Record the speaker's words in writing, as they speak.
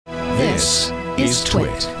This is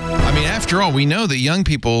TWiT. I mean, after all, we know that young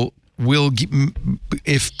people will,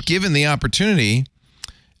 if given the opportunity,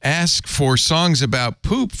 ask for songs about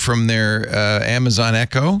poop from their Amazon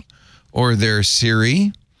Echo or their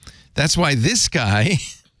Siri. That's why this guy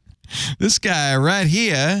right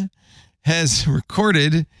here has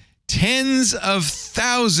recorded tens of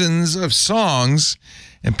thousands of songs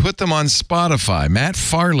and put them on Spotify. Matt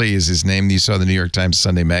Farley is his name. You saw the New York Times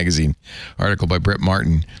Sunday Magazine article by Brett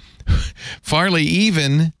Martin. Farley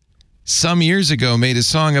even some years ago made a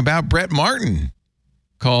song about Brett Martin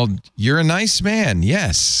called "You're a Nice Man."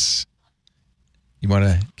 Yes. You want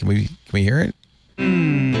to? Can we hear it?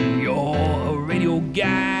 You're a radio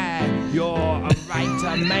guy. You're a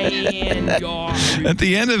writer man. At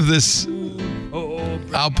the end of this,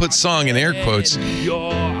 I'll put song in air quotes.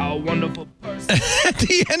 You're a wonderful person. At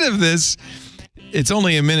the end of this, it's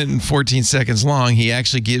only a minute and 14 seconds long. He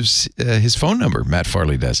actually gives his phone number. Matt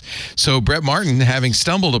Farley does. So Brett Martin, having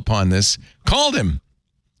stumbled upon this, called him.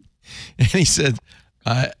 And he said,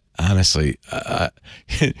 honestly,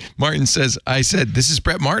 Martin says, I said, "This is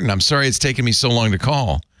Brett Martin. I'm sorry it's taken me so long to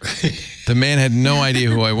call." The man had no idea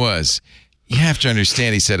who I was. You have to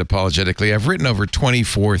understand, he said apologetically, I've written over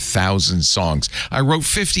 24,000 songs. I wrote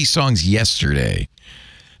 50 songs yesterday.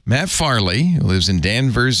 Matt Farley, who lives in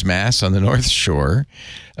Danvers, Mass. on the North Shore,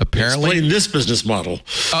 apparently... Explain this business model.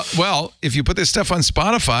 Well, if you put this stuff on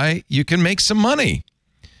Spotify, you can make some money.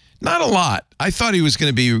 Not a lot. I thought he was going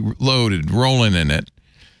to be loaded, rolling in it.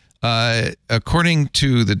 According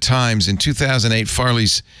to the Times, in 2008,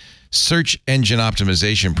 Farley's search engine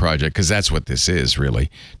optimization project, because that's what this is, really,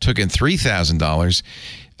 took in $3,000.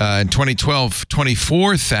 In 2012,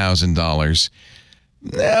 $24,000.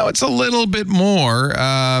 Now it's a little bit more.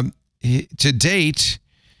 To date,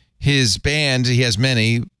 his band, he has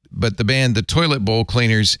many, but the band, the Toilet Bowl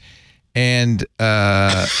Cleaners, and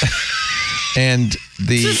the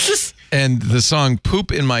song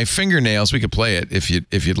 "Poop in My Fingernails," we could play it if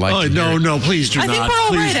you'd like. Oh, to hear no, please do not. I think we're all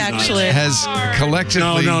Please right, do not. actually. Has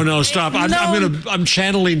collectively... No, stop. I'm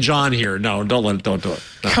channeling John here. No, don't do it.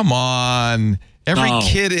 No. Come on. Every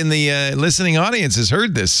kid in the listening audience has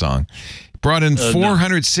heard this song. Brought in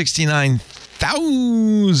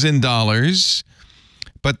 $469,000,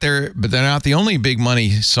 but they're not the only big money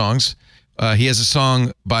songs. He has a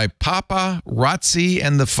song by Papa Razzi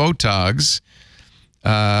and the Photogs,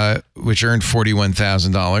 which earned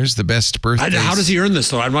 $41,000. The best birthday. How does he earn this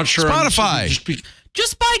though? I'm not sure. Spotify.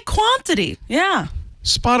 Just by quantity. Yeah.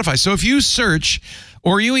 Spotify. So if you search,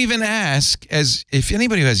 or you even ask, as if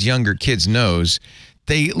anybody who has younger kids knows,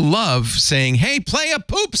 they love saying, "Hey, play a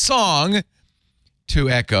poop song," to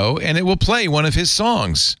Echo, and it will play one of his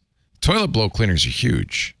songs. Toilet blow cleaners are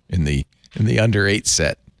huge in the under 8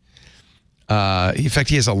 set. In fact,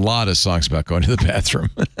 he has a lot of songs about going to the bathroom.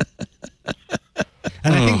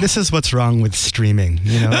 And I think this is what's wrong with streaming.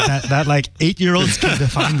 You know, that like 8-year-olds can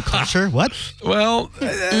define culture. What? Well,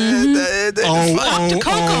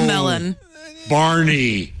 Coco Melon.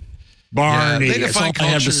 Barney. They That's all define I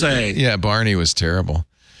have to culture. say. Yeah, Barney was terrible.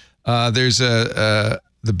 There's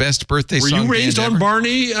the best birthday Were song. you raised on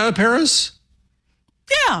Barney, Paris?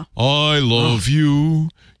 Yeah. I love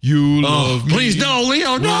you. You love me. Please, no,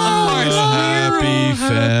 Leo, no. We're a happy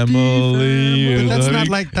family. But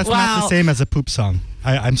that's not the same as a poop song.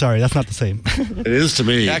 I'm sorry, that's not the same. It is to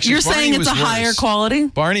me. Actually, You're Barney saying it's was a higher worse. quality?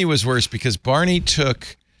 Barney was worse because Barney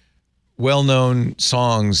took well-known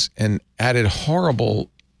songs and added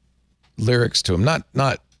horrible lyrics to them.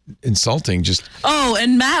 Not insulting, just... Oh,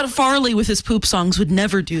 and Matt Farley with his poop songs would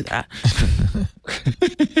never do that.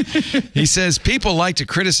 He says people like to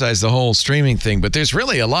criticize the whole streaming thing, but there's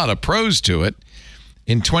really a lot of pros to it.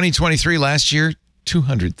 In 2023, last year,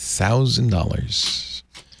 $200,000.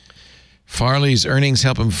 Farley's earnings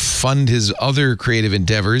help him fund his other creative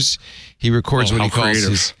endeavors. He records what he calls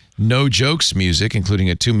his no jokes music, including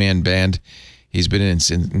a 2-man band he's been in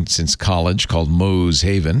since college called Moe's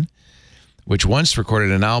Haven, which once recorded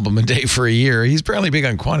an album a day for a year. He's apparently big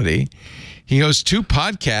on quantity. He hosts 2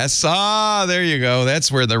 podcasts. There you go.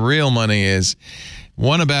 That's where the real money is.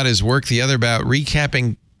 One about his work, the other about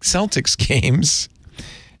recapping Celtics games.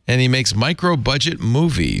 And he makes micro-budget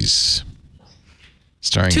movies.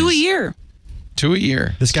 Starring 2 a year. 2 a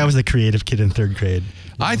year. This guy was a creative kid in 3rd grade.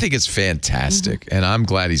 I think it's fantastic, and I'm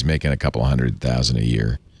glad he's making a couple $100,000 a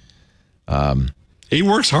year. He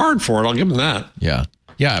works hard for it. I'll give him that. Yeah.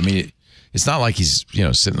 I mean, it's not like he's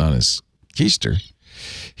sitting on his keister.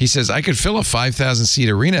 He says, "I could fill a 5,000-seat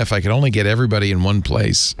arena if I could only get everybody in one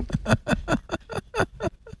place."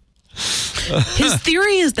 His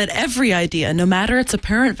theory is that every idea, no matter its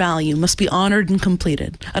apparent value, must be honored and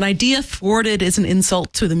completed. An idea thwarted is an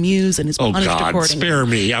insult to the muse and is Oh, punished God, accordingly. spare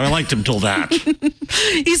me. I liked him till that.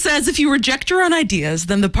 He says if you reject your own ideas,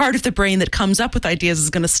 then the part of the brain that comes up with ideas is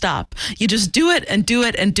going to stop. You just do it and do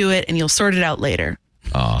it and do it, and you'll sort it out later.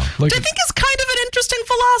 Which I think is kind of an interesting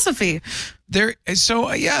philosophy.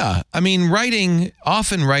 I mean, writing,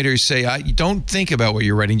 often writers say, don't think about what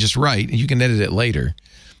you're writing, just write, and you can edit it later.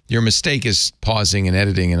 Your mistake is pausing and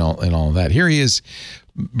editing and all of that. Here he is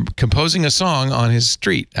composing a song on his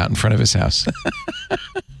street out in front of his house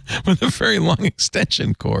with a very long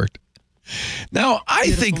extension cord. Now,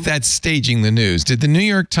 I think that's staging the news. Did the New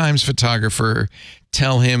York Times photographer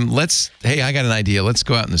tell him, hey, I got an idea. Let's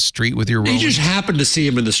go out in the street with your You Rolling. just happened to see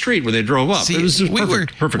him in the street when they drove up. See, it was just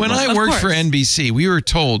perfect. When I worked for NBC, we were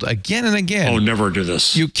told again and again, oh, never do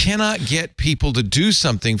this. you cannot get people to do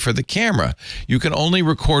something for the camera. You can only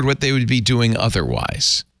record what they would be doing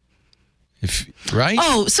otherwise. Right?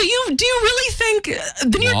 Oh, so do you really think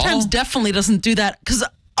the New York Times definitely doesn't do that? Because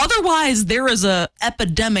otherwise, there is a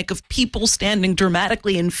epidemic of people standing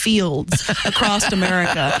dramatically in fields across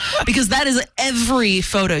America, because that is every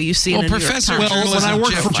photo you see in a New York Times. When I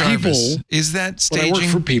work for Jarvis, people, is that staging? When I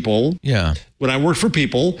work for people, yeah. When I work for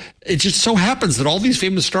people, it just so happens that all these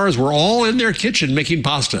famous stars were all in their kitchen making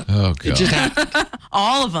pasta. Oh, God. It just happened.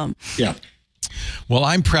 All of them. Yeah. Well,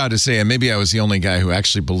 I'm proud to say, and maybe I was the only guy who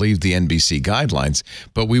actually believed the NBC guidelines,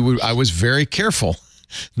 but I was very careful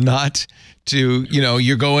not to,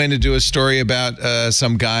 you go in to do a story about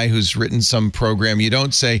some guy who's written some program. You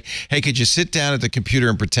don't say, hey, could you sit down at the computer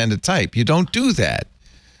and pretend to type? You don't do that.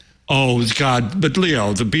 Oh, God. But,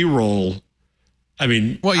 Leo, the B-roll, I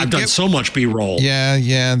mean, I've done so much B-roll.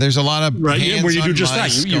 Yeah. There's a lot of where you do just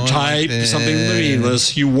that. You type something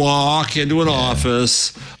meaningless. You walk into an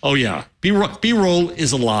office. Oh, yeah. B-roll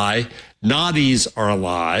is a lie. Noddies are a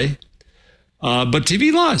lie. But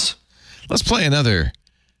TV lies. Let's play another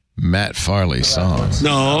Matt Farley song.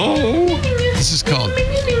 No. This is called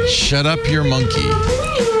Shut Up Your Monkey.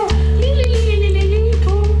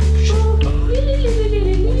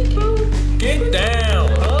 Get down,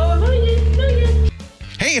 huh?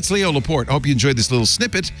 Hey, it's Leo Laporte. I hope you enjoyed this little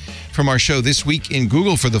snippet from our show This Week in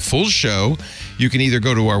Google. For the full show, you can either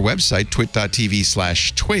go to our website,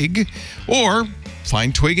 twit.tv/TWiG, or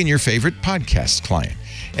find TWiG in your favorite podcast client.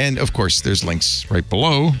 And, of course, there's links right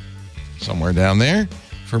below, somewhere down there,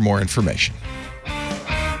 for more information.